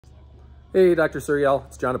Hey, Dr. Suriel.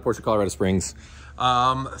 It's John at Porsche, Colorado Springs.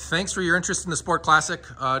 Thanks for your interest in the Sport Classic.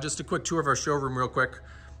 Just a quick tour of our showroom real quick.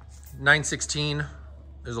 916,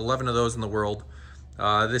 there's 11 of those in the world.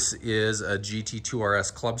 This is a GT2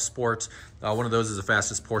 RS Club Sport. One of those is the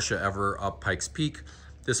fastest Porsche ever up Pikes Peak.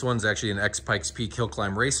 This one's actually an ex-Pikes Peak hill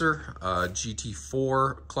climb racer,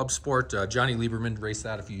 GT4 Club Sport. Johnny Lieberman raced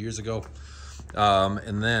that a few years ago.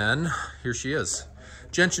 And then here she is.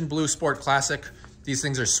 Gentian Blue Sport Classic. These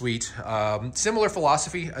things are sweet. Similar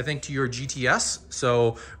philosophy, I think, to your GTS.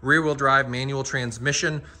 So rear-wheel drive, manual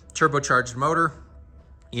transmission, turbocharged motor.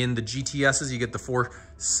 In the GTSs, you get the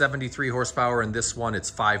 473 horsepower. In this one,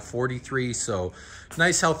 it's 543. So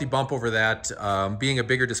nice, healthy bump over that. Being a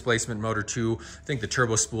bigger displacement motor too, I think the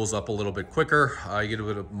turbo spools up a little bit quicker. You get a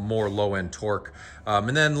bit of more low-end torque.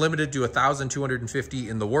 And then limited to 1,250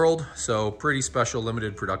 in the world. So pretty special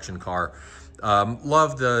limited production car.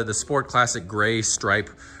 Love the Sport Classic gray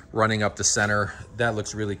stripe running up the center. That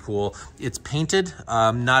looks really cool. It's painted,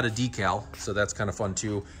 not a decal, so that's kind of fun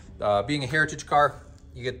too. Being a heritage car,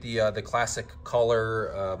 you get the classic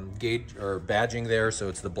color gauge or badging there, so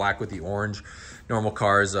it's the black with the orange. Normal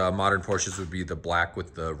cars, modern Porsches would be the black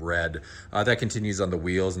with the red. That continues on the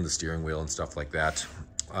wheels and the steering wheel and stuff like that.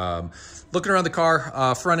 Looking around the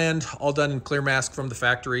car, front end all done in clear mask from the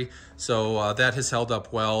factory, so that has held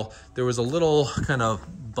up well. There was a little kind of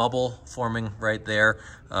bubble forming right there,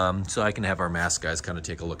 so I can have our mask guys kind of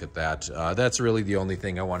take a look at that. That's really the only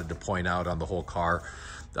thing I wanted to point out on the whole car.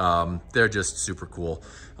 They're just super cool.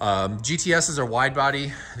 GTSs are wide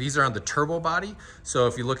body. These are on the turbo body. So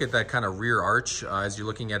if you look at that kind of rear arch, as you're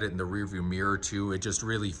looking at it in the rear view mirror too, it just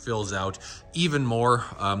really fills out even more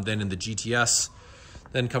than in the GTS.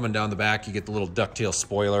 Then coming down the back, you get the little ducktail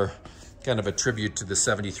spoiler, kind of a tribute to the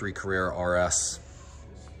 73 Carrera RS.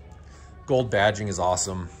 Gold badging is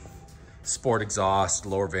awesome. Sport exhaust,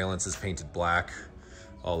 lower valence is painted black.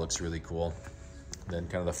 All looks really cool. Then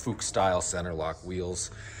kind of the Fuchs style center lock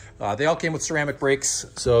wheels. They all came with ceramic brakes,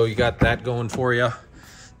 so you got that going for you.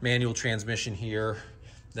 Manual transmission here.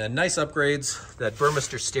 Then nice upgrades, that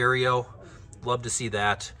Burmester stereo. Love to see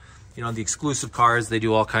that. You know, on the exclusive cars, they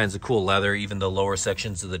do all kinds of cool leather. Even the lower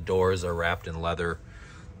sections of the doors are wrapped in leather.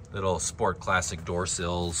 Little Sport Classic door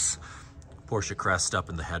sills. Porsche crest up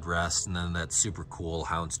in the headrest. And then that super cool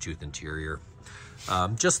houndstooth interior.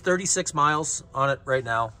 Just 36 miles on it right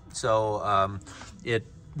now. So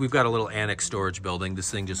we've got a little annex storage building. This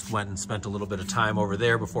thing just went and spent a little bit of time over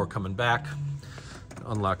there before coming back.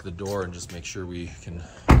 Unlock the door and just make sure we can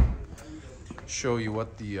show you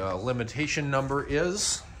what the limitation number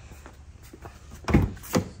is.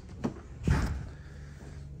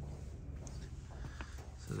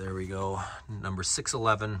 So there we go, number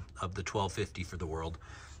 611 of the 1250 for the world.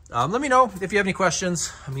 Let me know if you have any questions.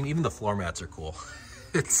 I mean, even the floor mats are cool.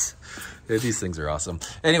 These things are awesome.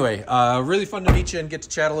 Anyway, really fun to meet you and get to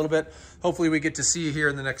chat a little bit. Hopefully we get to see you here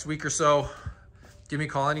in the next week or so. Give me a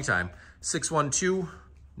call anytime.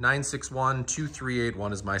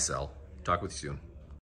 612-961-2381 is my cell. Talk with you soon.